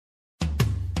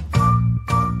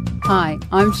Hi,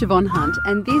 I'm Siobhan Hunt,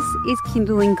 and this is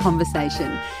Kindling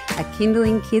Conversation, a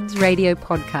Kindling Kids radio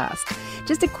podcast.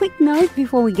 Just a quick note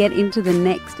before we get into the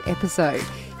next episode.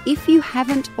 If you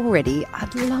haven't already,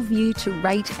 I'd love you to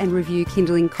rate and review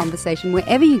Kindling Conversation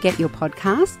wherever you get your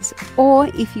podcasts, or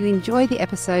if you enjoy the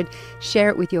episode, share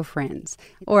it with your friends.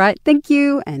 All right, thank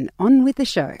you, and on with the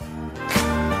show.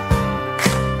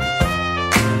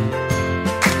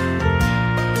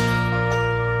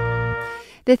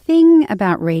 The thing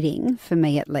about reading, for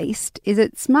me at least, is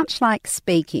it's much like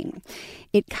speaking.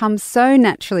 It comes so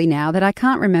naturally now that I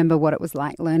can't remember what it was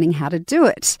like learning how to do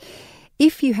it.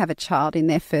 If you have a child in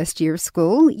their first year of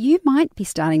school, you might be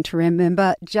starting to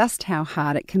remember just how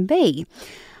hard it can be.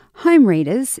 Home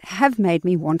readers have made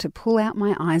me want to pull out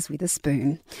my eyes with a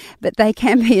spoon, but they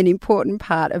can be an important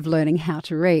part of learning how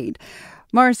to read.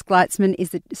 Maurice Gleitzman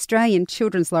is the Australian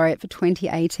Children's Laureate for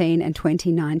 2018 and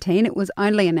 2019. It was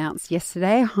only announced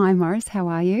yesterday. Hi, Maurice. How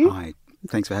are you? Hi.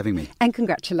 Thanks for having me. And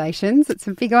congratulations. It's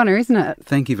a big honour, isn't it?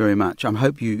 Thank you very much. I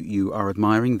hope you are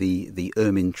admiring the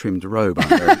ermine-trimmed robe I'm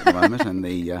wearing at the moment and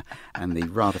the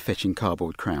rather fetching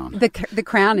cardboard crown. The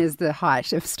crown is the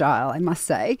height of style, I must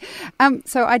say.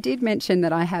 So I did mention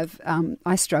that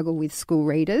I struggle with school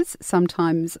readers.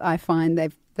 Sometimes I find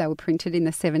they were printed in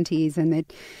the 70s and they're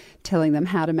telling them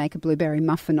how to make a blueberry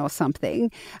muffin or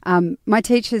something. My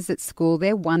teachers at school,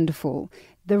 they're wonderful.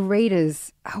 The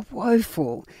readers are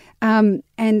woeful. And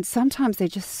sometimes they're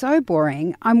just so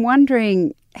boring. I'm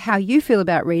wondering how you feel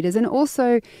about readers and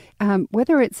also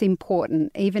whether it's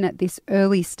important, even at this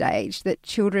early stage, that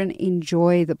children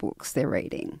enjoy the books they're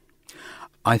reading.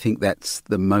 I think that's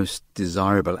the most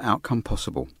desirable outcome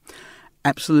possible.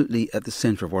 Absolutely at the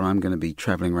centre of what I'm going to be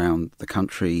travelling around the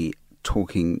country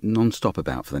talking non-stop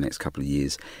about for the next couple of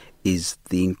years is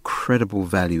the incredible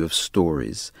value of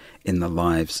stories in the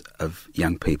lives of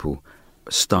young people,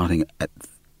 starting at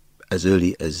as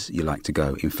early as you like to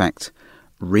go. In fact,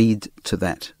 read to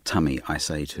that tummy, I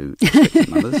say to expectant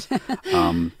mothers.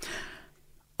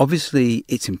 Obviously,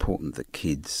 it's important that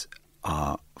kids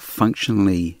are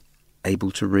functionally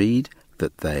able to read,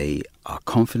 that they are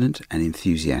confident and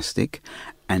enthusiastic,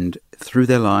 and through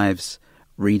their lives,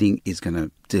 reading is going to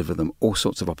deliver them all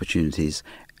sorts of opportunities.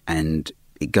 And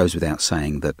it goes without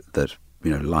saying that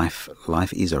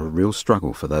life is a real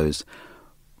struggle for those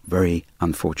very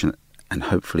unfortunate and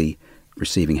hopefully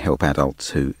receiving help adults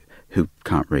who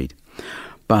can't read.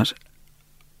 But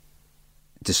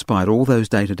despite all those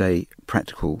day-to-day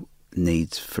practical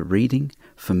needs for reading,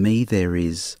 for me there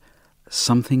is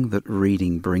something that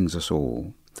reading brings us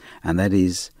all, and that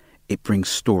is it brings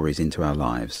stories into our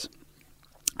lives.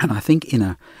 And I think in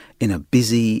a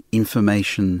busy,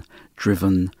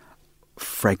 information-driven,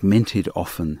 fragmented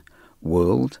often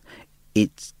world,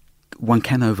 one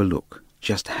can overlook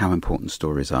just how important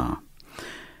stories are.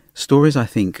 Stories, I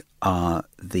think, are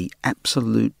the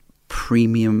absolute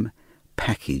premium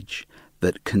package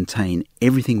that contain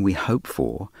everything we hope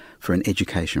for an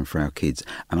education for our kids.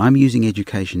 And I'm using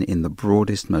education in the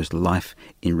broadest, most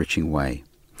life-enriching way.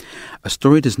 A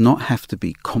story does not have to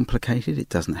be complicated. It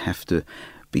doesn't have to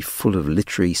be full of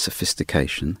literary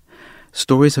sophistication.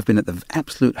 Stories have been at the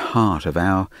absolute heart of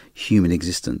our human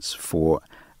existence for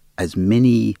as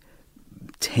many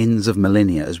tens of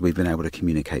millennia as we've been able to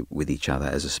communicate with each other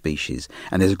as a species.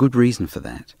 And there's a good reason for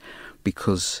that,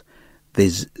 because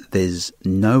there's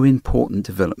no important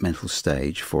developmental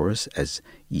stage for us as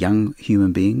young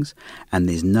human beings, and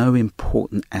there's no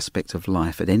important aspect of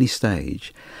life at any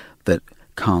stage that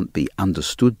can't be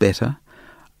understood better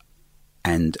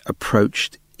and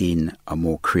approached in a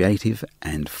more creative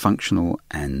and functional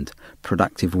and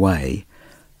productive way.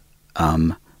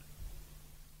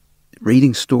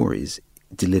 Reading stories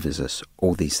delivers us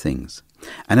all these things.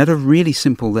 And at a really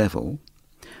simple level,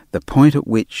 the point at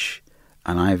which,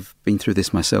 and I've been through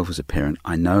this myself as a parent,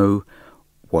 I know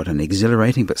what an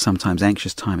exhilarating but sometimes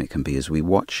anxious time it can be as we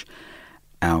watch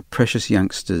our precious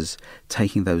youngsters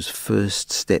taking those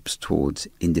first steps towards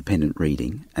independent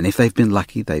reading. And if they've been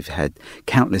lucky, they've had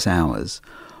countless hours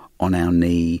on our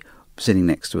knee, sitting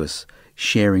next to us,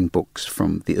 sharing books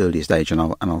from the earliest age. And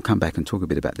I'll come back and talk a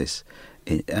bit about this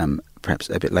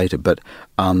perhaps a bit later. But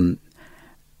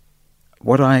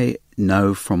what I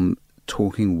know from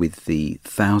talking with the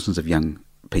thousands of young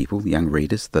people, young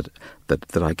readers that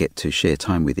I get to share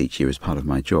time with each year as part of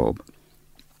my job,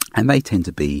 and they tend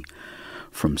to be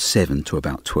from 7 to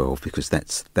about 12, because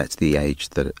that's the age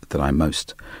that I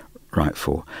most write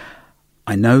for.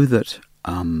 I know that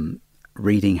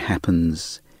reading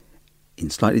happens in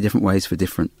slightly different ways for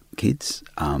different kids.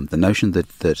 The notion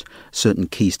that certain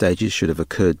key stages should have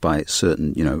occurred by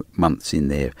certain months in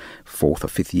their 4th or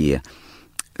 5th year,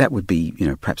 that would be,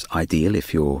 perhaps ideal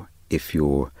if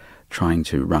you're trying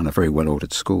to run a very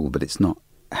well-ordered school, but it's not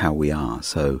how we are.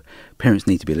 So parents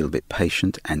need to be a little bit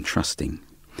patient and trusting.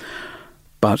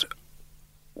 But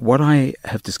what I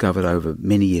have discovered over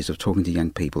many years of talking to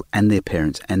young people and their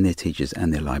parents and their teachers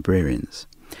and their librarians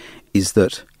is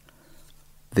that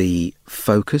the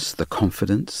focus, the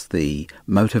confidence, the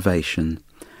motivation,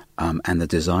 and the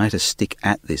desire to stick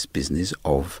at this business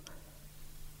of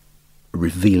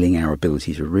revealing our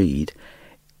ability to read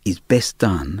is best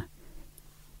done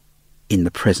in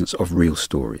the presence of real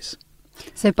stories.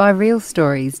 So by real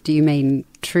stories, do you mean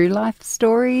true life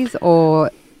stories,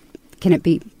 or can it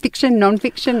be fiction,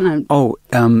 non-fiction?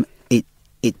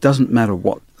 It doesn't matter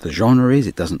what the genre is.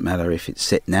 It doesn't matter if it's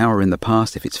set now or in the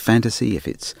past, if it's fantasy, if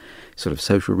it's sort of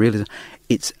social realism.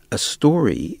 It's a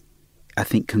story, I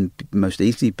think, can most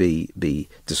easily be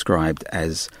described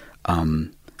as,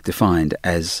 defined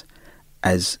as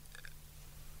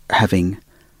having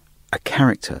a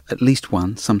character, at least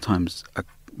one, sometimes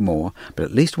more, but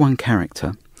at least one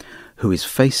character who is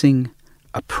facing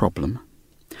a problem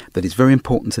that is very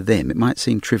important to them. It might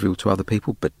seem trivial to other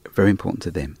people, but very important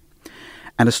to them.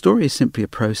 And a story is simply a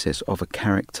process of a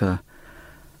character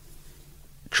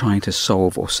trying to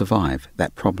solve or survive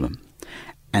that problem.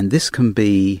 And this can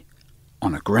be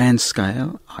on a grand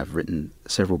scale. I've written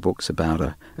several books about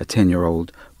a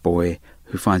 10-year-old boy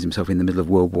who finds himself in the middle of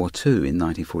World War II in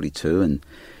 1942, and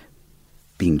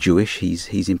being Jewish,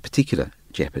 he's in particular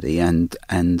jeopardy, and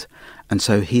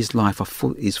so his life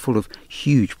is full of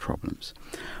huge problems.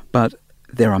 But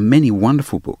there are many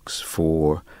wonderful books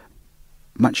for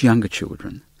much younger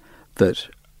children that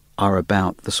are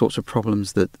about the sorts of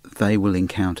problems that they will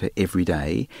encounter every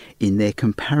day in their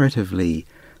comparatively,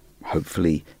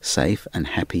 hopefully, safe and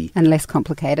happy and less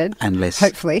complicated, and less,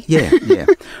 hopefully, yeah.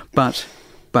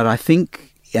 But I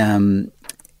think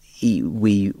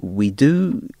we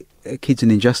do kids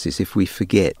an injustice if we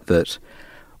forget that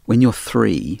when you're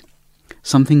 3,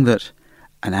 something that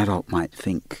an adult might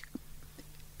think,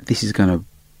 this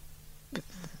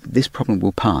problem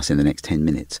will pass in the next 10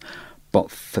 minutes.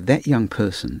 But for that young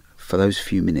person, for those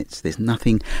few minutes, there's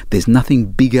nothing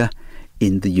bigger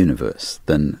in the universe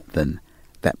than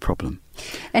that problem.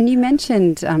 And you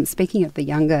mentioned, speaking of the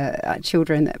younger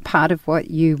children, that part of what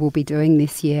you will be doing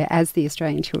this year as the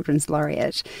Australian Children's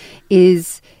Laureate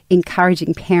is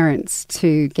encouraging parents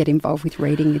to get involved with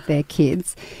reading with their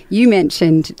kids. You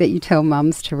mentioned that you tell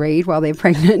mums to read while they're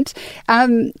pregnant.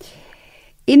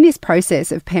 In this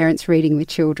process of parents reading with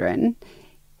children,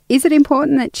 is it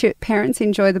important that parents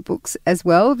enjoy the books as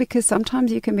well? Because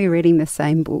sometimes you can be reading the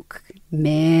same book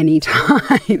many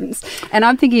times. And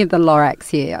I'm thinking of the Lorax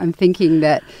here. I'm thinking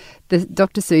that the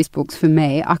Dr. Seuss books, for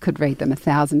me, I could read them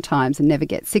 1,000 times and never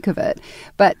get sick of it.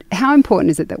 But how important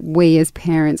is it that we as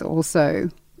parents also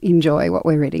enjoy what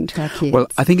we're reading to our kids? Well,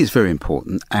 I think it's very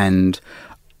important. And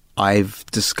I've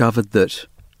discovered that,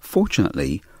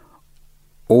 fortunately,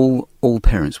 all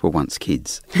parents were once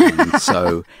kids. And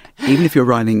so even if you're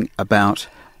writing about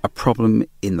a problem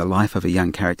in the life of a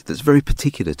young character that's very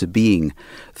particular to being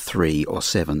 3 or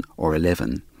 7 or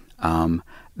 11,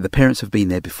 the parents have been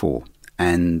there before.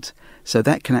 And so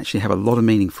that can actually have a lot of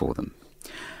meaning for them.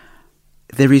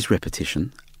 There is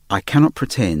repetition. I cannot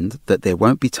pretend that there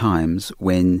won't be times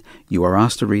when you are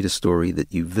asked to read a story that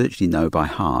you virtually know by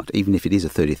heart, even if it is a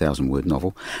 30,000-word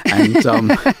novel. And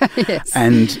yes.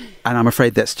 and I'm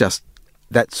afraid that's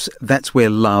where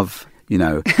love,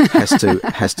 has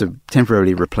to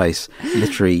temporarily replace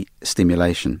literary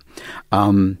stimulation.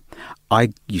 I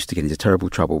used to get into terrible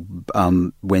trouble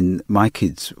when my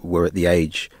kids were at the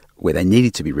age where they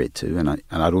needed to be read to, and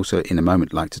I'd also in a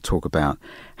moment like to talk about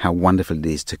how wonderful it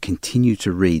is to continue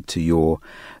to read to your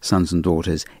sons and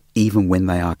daughters even when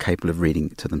they are capable of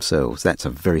reading to themselves. That's a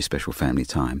very special family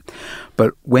time.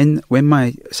 But when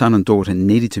my son and daughter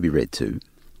needed to be read to,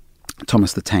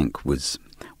 Thomas the Tank was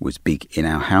big in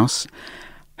our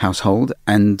household,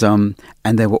 and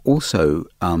there were also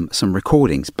some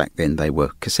recordings. Back then they were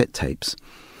cassette tapes.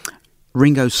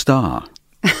 Ringo Starr,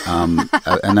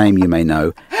 a name you may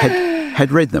know,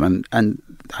 had read them, and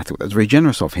I thought that was very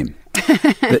generous of him.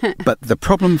 But the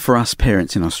problem for us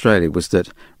parents in Australia was that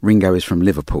Ringo is from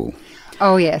Liverpool.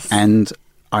 Oh, yes. And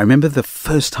I remember the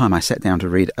first time I sat down to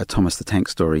read a Thomas the Tank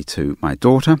story to my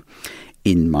daughter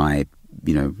in my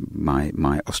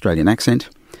Australian accent,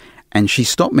 and she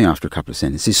stopped me after a couple of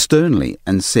sentences sternly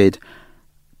and said,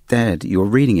 "Dad, you're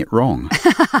reading it wrong."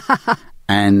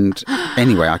 And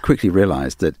anyway, I quickly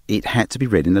realised that it had to be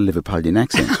read in a Liverpudlian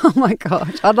accent. Oh my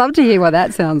gosh, I'd love to hear what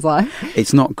that sounds like.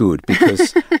 It's not good,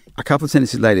 because a couple of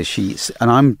sentences later,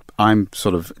 I'm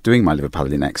sort of doing my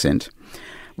Liverpudlian accent,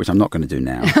 which I'm not going to do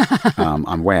now.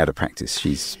 I'm way out of practice.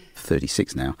 She's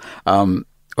 36 now.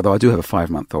 Although I do have a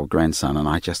 5-month-old grandson, and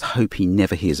I just hope he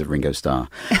never hears of Ringo Starr.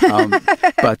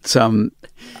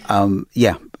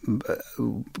 Yeah,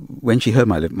 when she heard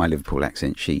my Liverpool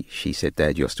accent, she said,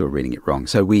 "Dad, you're still reading it wrong."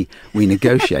 So we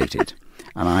negotiated,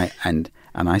 and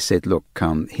I said, "Look,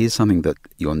 here's something that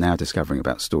you're now discovering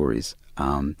about stories.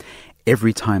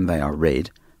 Every time they are read,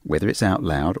 whether it's out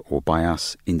loud or by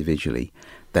us individually,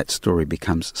 that story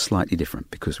becomes slightly different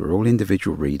because we're all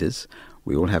individual readers.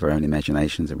 We all have our own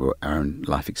imaginations and our own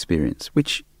life experience,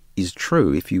 which is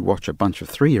true if you watch a bunch of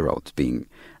 3-year-olds being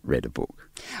read a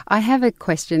book." I have a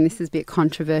question. This is a bit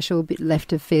controversial, a bit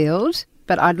left of field,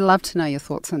 but I'd love to know your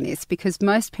thoughts on this because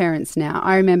most parents now,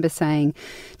 I remember saying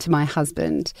to my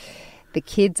husband, the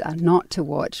kids are not to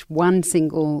watch one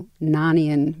single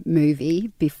Narnian movie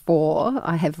before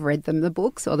I have read them the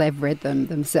books or they've read them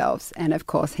themselves. And of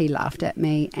course, he laughed at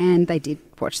me, and they did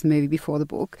watch the movie before the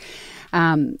book.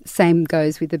 Same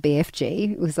goes with the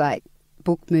BFG. It was like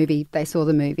book, movie, they saw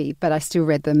the movie, but I still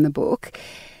read them the book.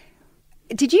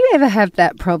 Did you ever have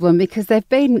that problem? Because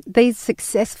these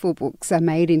successful books are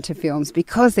made into films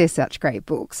because they're such great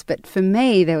books. But for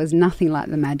me, there was nothing like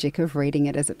the magic of reading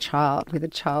it as a child with a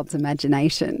child's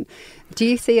imagination. Do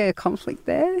you see a conflict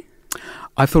there?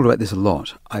 I've thought about this a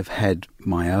lot. I've had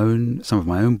some of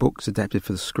my own books adapted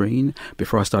for the screen.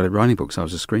 Before I started writing books, I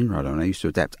was a screenwriter, and I used to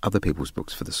adapt other people's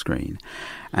books for the screen.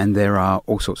 And there are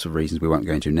all sorts of reasons we won't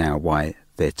go into now why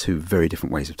they're two very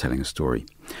different ways of telling a story.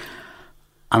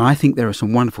 And I think there are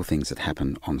some wonderful things that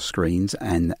happen on screens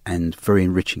and very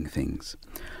enriching things.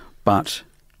 But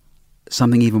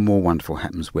something even more wonderful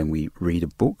happens when we read a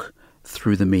book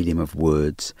through the medium of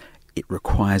words. It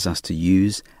requires us to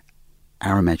use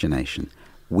our imagination.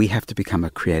 We have to become a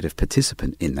creative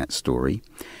participant in that story.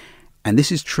 And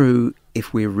this is true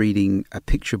if we're reading a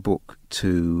picture book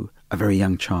to a very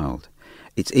young child.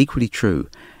 It's equally true.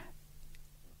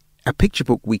 A picture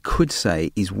book, we could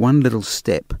say, is one little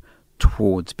step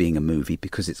towards being a movie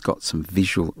because it's got some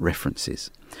visual references.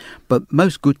 But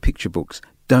most good picture books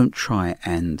don't try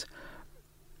and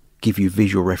give you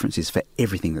visual references for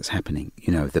everything that's happening.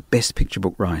 You know, the best picture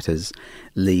book writers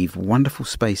leave wonderful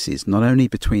spaces, not only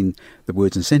between the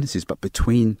words and sentences, but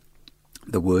between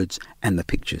the words and the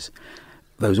pictures.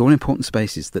 Those all-important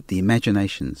spaces that the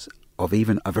imaginations of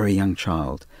even a very young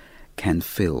child can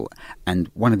fill. And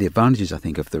one of the advantages, I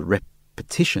think, of the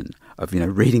repetition of,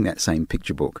 reading that same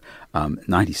picture book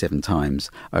 97 times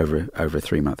over a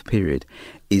 3-month period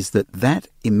is that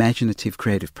imaginative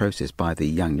creative process by the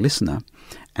young listener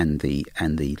and the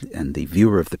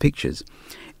viewer of the pictures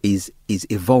is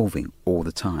evolving all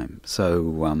the time.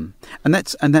 So and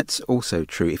that's also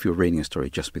true if you're reading a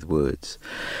story just with words.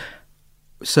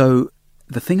 So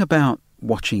the thing about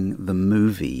watching the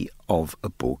movie of a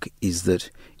book is that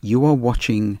you are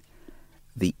watching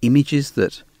the images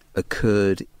that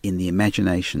occurred in the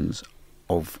imaginations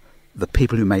of the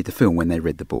people who made the film when they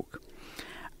read the book.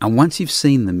 And once you've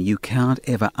seen them, you can't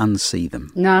ever unsee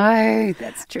them. No,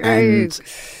 that's true.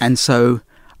 And so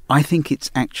I think it's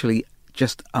actually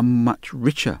just a much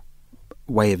richer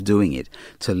way of doing it,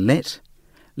 to let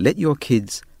your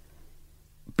kids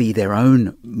be their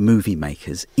own movie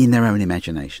makers in their own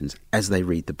imaginations as they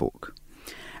read the book.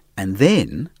 And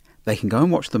then they can go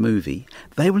and watch the movie.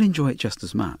 They will enjoy it just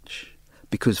as much,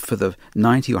 because for the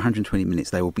 90 or 120 minutes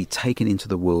they will be taken into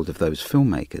the world of those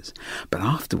filmmakers. But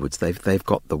afterwards they've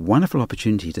got the wonderful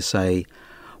opportunity to say,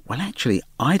 well, actually,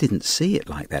 I didn't see it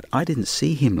like that. I didn't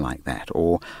see him like that.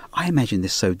 Or I imagined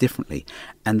this so differently.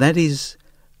 And that is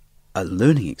a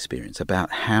learning experience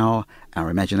about how our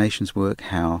imaginations work,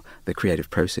 how the creative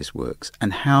process works,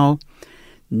 and how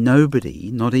nobody,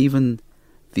 not even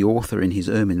the author in his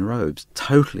ermine robes,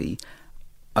 totally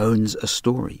owns a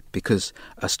story. Because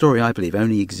a story, I believe,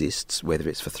 only exists, whether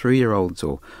it's for 3-year-olds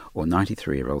or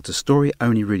 93-year-olds, a story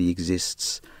only really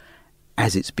exists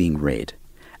as it's being read,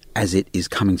 as it is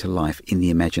coming to life in the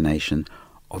imagination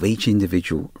of each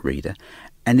individual reader,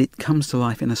 and it comes to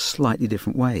life in a slightly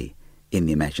different way in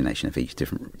the imagination of each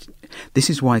different. This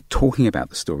is why talking about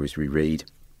the stories we read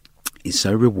is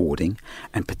so rewarding,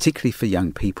 and particularly for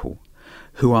young people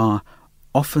who are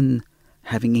often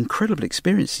having incredible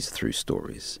experiences through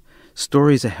stories.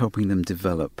 Stories are helping them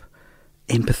develop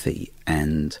empathy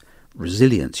and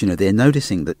resilience. They're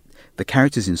noticing that the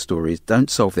characters in stories don't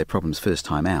solve their problems first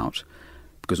time out,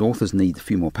 because authors need a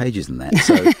few more pages than that.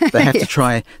 So they have to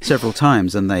try several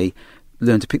times, and they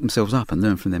learn to pick themselves up and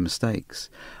learn from their mistakes.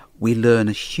 We learn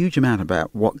a huge amount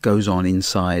about what goes on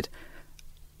inside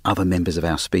other members of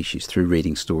our species through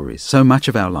reading stories. So much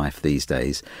of our life these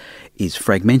days is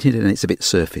fragmented and it's a bit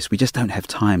surface. We just don't have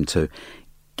time to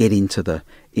get into the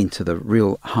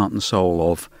real heart and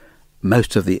soul of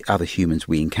most of the other humans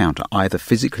we encounter, either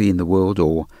physically in the world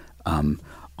or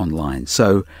online.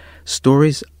 So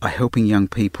stories are helping young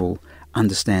people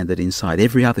understand that inside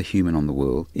every other human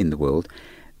in the world,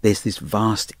 there's this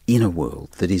vast inner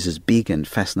world that is as big and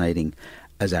fascinating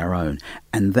as our own.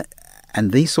 And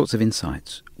these sorts of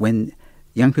insights, when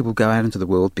young people go out into the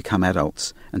world, become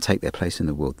adults and take their place in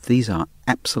the world, these are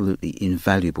absolutely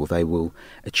invaluable. They will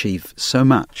achieve so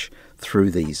much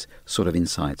through these sort of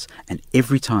insights. And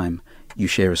every time you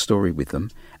share a story with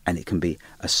them, and it can be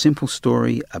a simple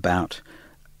story about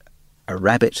a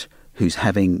rabbit who's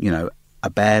having, a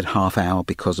bad half hour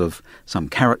because of some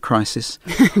carrot crisis,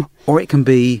 or it can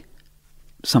be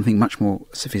something much more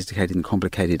sophisticated and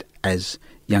complicated as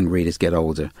young readers get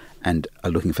older and are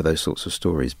looking for those sorts of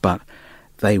stories. But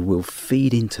they will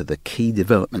feed into the key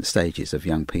development stages of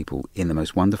young people in the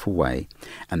most wonderful way.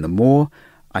 And the more,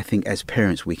 I think, as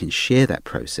parents, we can share that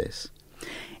process,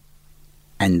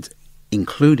 and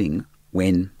including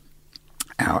when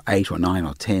our 8 or 9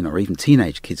 or 10 or even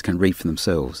teenage kids can read for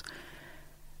themselves,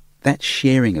 that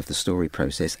sharing of the story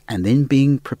process and then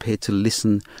being prepared to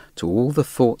listen to all the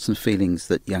thoughts and feelings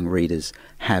that young readers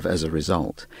have as a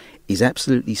result is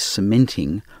absolutely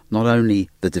cementing not only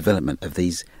the development of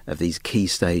these key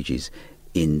stages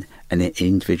in an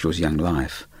individual's young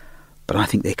life, but I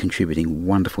think they're contributing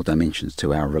wonderful dimensions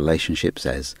to our relationships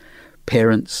as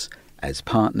parents, as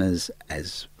partners,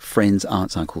 as friends,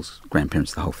 aunts, uncles,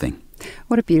 grandparents, the whole thing.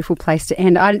 What a beautiful place to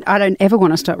end. I don't ever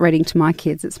want to stop reading to my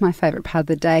kids. It's my favourite part of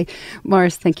the day.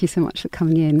 Maurice, thank you so much for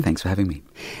coming in. Thanks for having me.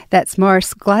 That's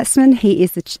Maurice Gleitzman. He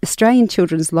is the Australian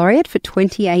Children's Laureate for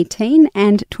 2018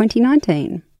 and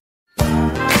 2019.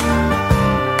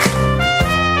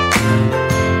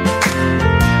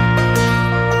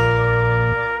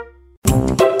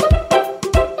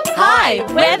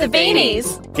 Hi, we're the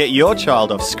Beanies. Get your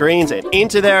child off screens and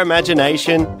into their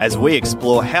imagination as we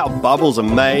explore how bubbles are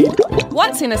made.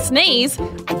 What's in a sneeze?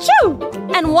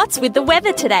 Achoo! And what's with the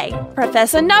weather today?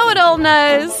 Professor Know-It-All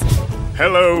knows.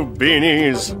 Hello,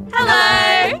 Beanies.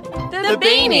 Hello! The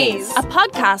Beanies, a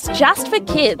podcast just for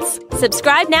kids.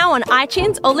 Subscribe now on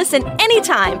iTunes or listen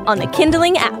anytime on the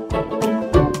Kindling app.